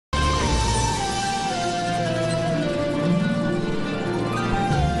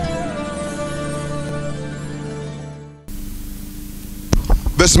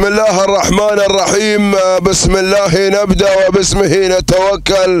بسم الله الرحمن الرحيم. بسم الله نبدأ وباسمه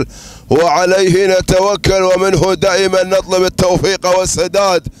نتوكل وعليه نتوكل، ومنه دائما نطلب التوفيق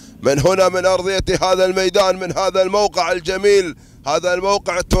والسداد. من هنا من أرضية هذا الميدان، من هذا الموقع الجميل، هذا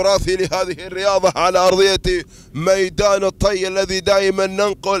الموقع التراثي لهذه الرياضة، على أرضية ميدان الطي الذي دائما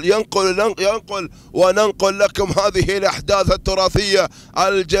ينقل وننقل لكم هذه الأحداث التراثية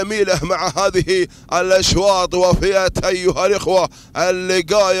الجميلة مع هذه الأشواط وفئة أيها الإخوة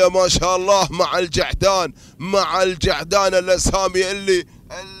اللقايا ما شاء الله، مع الجعدان الأسامي اللي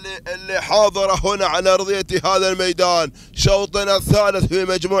حاضرة هنا على أرضية هذا الميدان. شوطنا الثالث في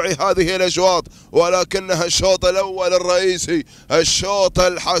مجموع هذه الأشواط، ولكنها الشوط الأول الرئيسي، الشوط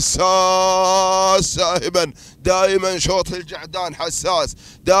الحساس ساهبا. دائما شوط الجعدان حساس،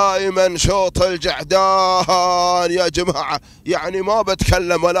 دائما شوط الجعدان يا جماعة. يعني ما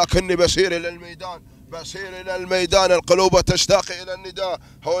بتكلم ولكني بشير إلى الميدان، القلوب تشتاق إلى النداء.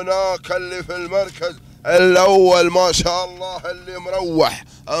 هناك اللي في المركز الأول ما شاء الله، اللي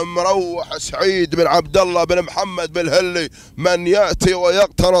مروح سعيد بن عبد الله بن محمد بالهلي، من يأتي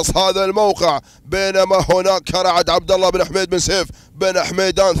ويقتنص هذا الموقع. بينما هناك رعد عبد الله بن حميد بن سيف بن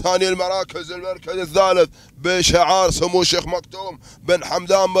حميدان ثاني المركز الثالث بشعار سمو الشيخ مكتوم بن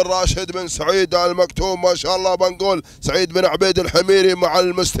حمدان بن راشد بن سعيد المكتوم ما شاء الله. بنقول سعيد بن عبيد الحميري مع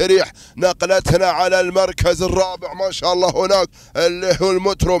المستريح. نقلتنا على المركز الرابع ما شاء الله، هناك اللي هو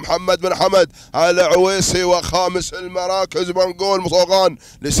المترو محمد بن حمد العويسي، وخامس المراكز بنقول مصوغان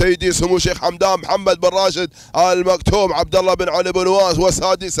لسيدي سمو الشيخ حمدان محمد بن راشد المكتوم عبد الله بن علي بن واس.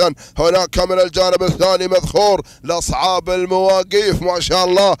 وسادسا هناك من الجانب الثاني مذخور لاصحاب المواقيف ما شاء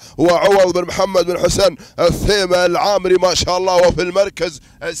الله، وعوض بن محمد بن حسن الثيمة العامري ما شاء الله. وفي المركز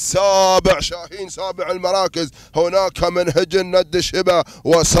السابع شاهين سابع المراكز، هناك من هجن ند الشبا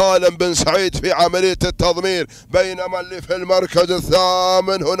وسالم بن سعيد في عملية التضمير. بينما اللي في المركز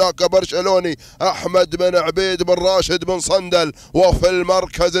الثامن هناك برشلوني أحمد بن عبيد بن راشد بن صندل. وفي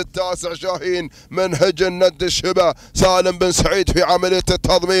المركز التاسع شاهين من هجن ند الشبا سالم بن سعيد في عملية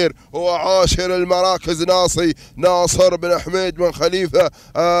التضمير. وعاشر المراكز ناصر بن حميد بن خليفة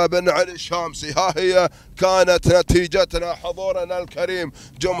بن علي الشامسي. ها هي كانت نتيجتنا، حضورنا الكريم،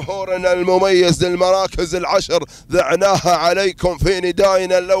 جمهورنا المميز للمراكز العشر، ذعناها عليكم في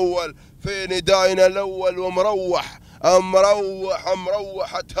ندائنا الأول. ومروحة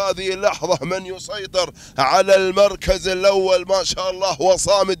هذه اللحظة من يسيطر على المركز الأول ما شاء الله،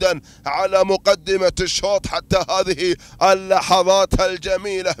 وصامدا على مقدمة الشوط حتى هذه اللحظات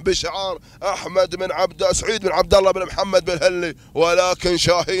الجميلة بشعار سعيد بن عبد الله بن محمد بالهلي. ولكن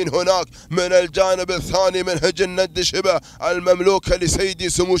شاهين هناك من الجانب الثاني من هجن ند شبه المملوكة لسيدي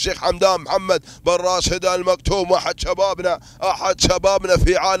سمو الشيخ حمدان محمد بن راشد المكتوم، أحد شبابنا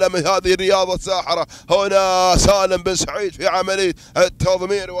في عالم هذه الرياضة الساحرة. هنا سالم بن سعيد في عملية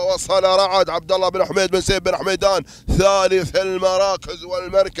التضمير، ووصل رعد عبد الله بن حميد بن سيف بن حميدان ثالث المراكز.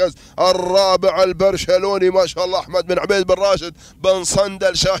 والمركز الرابع البرشلوني ما شاء الله أحمد بن عبيد بن راشد بن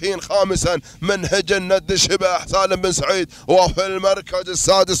صندل شاهين خامسا من هجن ند الشبه سالم بن سعيد. وفي المركز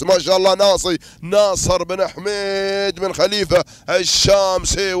السادس ما شاء الله ناصر بن حميد بن خليفة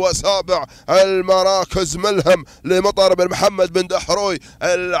الشامسي. وسابع المراكز ملهم لمطر بن محمد بن دحروي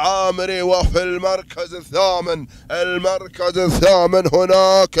العامري. وفي المركز الثامن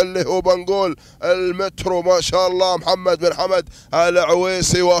هناك اللي هو بنقول المترو ما شاء الله محمد بن حمد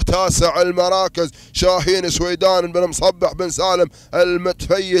العويسي. وتاسع المراكز شاهين سويدان بن مصبح بن سالم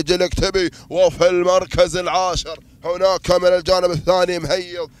المتفيج الاكتبي. وفي المركز العاشر هناك من الجانب الثاني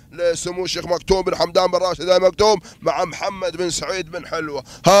مهيض لسمو الشيخ مكتوم بن حمدان بن راشد المكتوم مع محمد بن سعيد بن حلوة.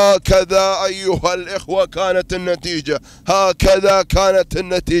 هكذا أيها الإخوة كانت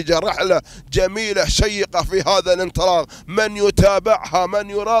النتيجة. رحلة جميلة شيقة في هذا الانطلاق. من يتابعها، من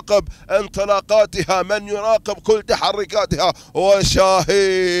يراقب انطلاقاتها، من يراقب كل تحركاتها.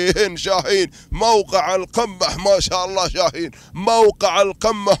 وشاهين موقع القمة ما شاء الله، شاهين موقع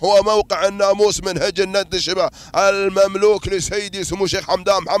القمة هو موقع الناموس من هجن ند الشبا المملوك لسيدي سمو الشيخ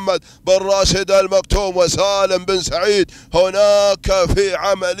حمدان محمد بن راشد المكتوم وسالم بن سعيد. هناك في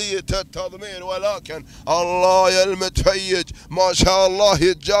عملية التضمير، ولكن الله يا المتفيج ما شاء الله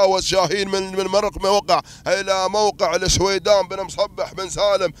يتجاوز شاهين من موقع إلى موقع لسويدان بن مصبح بن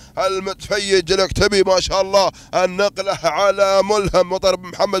سالم المتفيج الاكتبي ما شاء الله. النقلة على ملهم مطر بن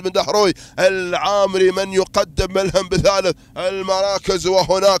محمد بن دحروي العامري من يقدم ملهم بثالث المراكز.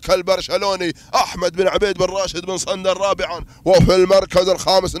 وهناك البرشلوني أحمد بن عبيد بن راشد بن صندل رابعا. وفي المركز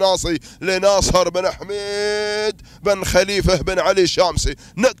الخامس الخامس ناصي لناصر بن حميد بن خليفة بن علي الشامسي.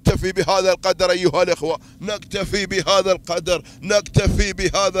 نكتفي بهذا القدر أيها الإخوة، نكتفي بهذا القدر، نكتفي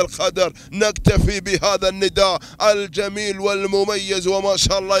بهذا القدر، نكتفي بهذا النداء الجميل والمميز. وما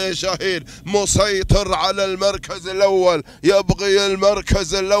شاء الله يا شاهين مسيطر على المركز الأول، يبغي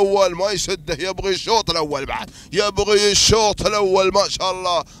المركز الأول ما يسده، يبغي الشوط الأول بعد، يبغي الشوط الأول ما شاء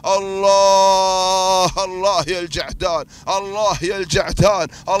الله. الله الله يا الجعدان، الله يا الجعدان،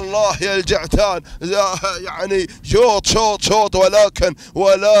 الله يا الجعدان. يعني شوط شوط شوط،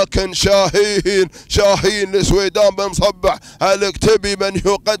 ولكن شاهين لسويدان بن صبح الاكتبي من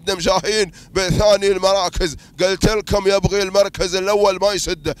يقدم شاهين بثاني المراكز. قلت لكم يبغي المركز الأول ما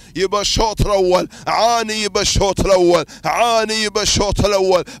يسده، يبى الشوط الأول، عاني يبى الشوط الأول، عاني يبى الشوط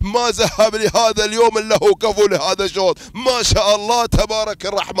الأول. ما ذهب لهذا اليوم إلا هو كفو لهذا الشوط. ما شاء الله تبارك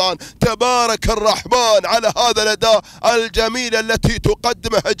الرحمن، تبارك الرحمن على هذا الأداء الجميل التي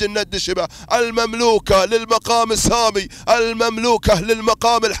تقدمه جنة الشبا، المملوكة للمقام السامي، المملوكة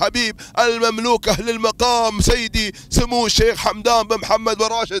للمقام الحبيب، المملوكة للمقام سيدي سمو الشيخ حمدان بن محمد بن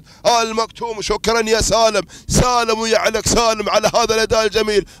راشد آل مكتوم. شكرا يا سالم ويعلك سالم على هذا الأداء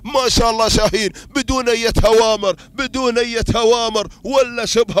الجميل. ما شاء الله شاهين بدون أي أوامر، بدون أي أوامر ولا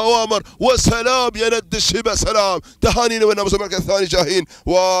شبه أوامر. وسلام يا ند الشبا، سلام. تهانينا والناموس. المركز الثاني شاهين،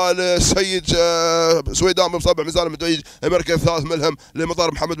 والسيد سويدان بن صبح من سالم الدويج. المركز الثالث ملهم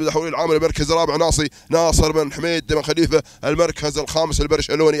لمطار محمد بن دحوري العامل. المركز الرابع ناصر بن حميد بن خليفة. المركز الخامس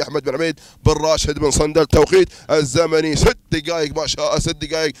البرشلوني أحمد بن حميد بن راشد بن صندل. توقيت الزمني 6 دقائق ما شاء 6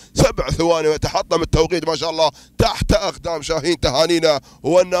 دقائق 7 ثواني، وتحطم التوقيت ما شاء الله تحت أقدام شاهين. تهانينا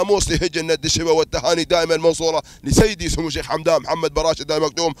والناموس لهجن ند الشبا، والتهاني دائما موصولة لسيدي سمو الشيخ حمدان محمد بن راشد آل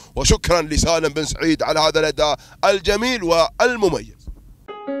مكتوم. وشكرا لسالم بن سعيد على هذا الأداء الجميل والمميز.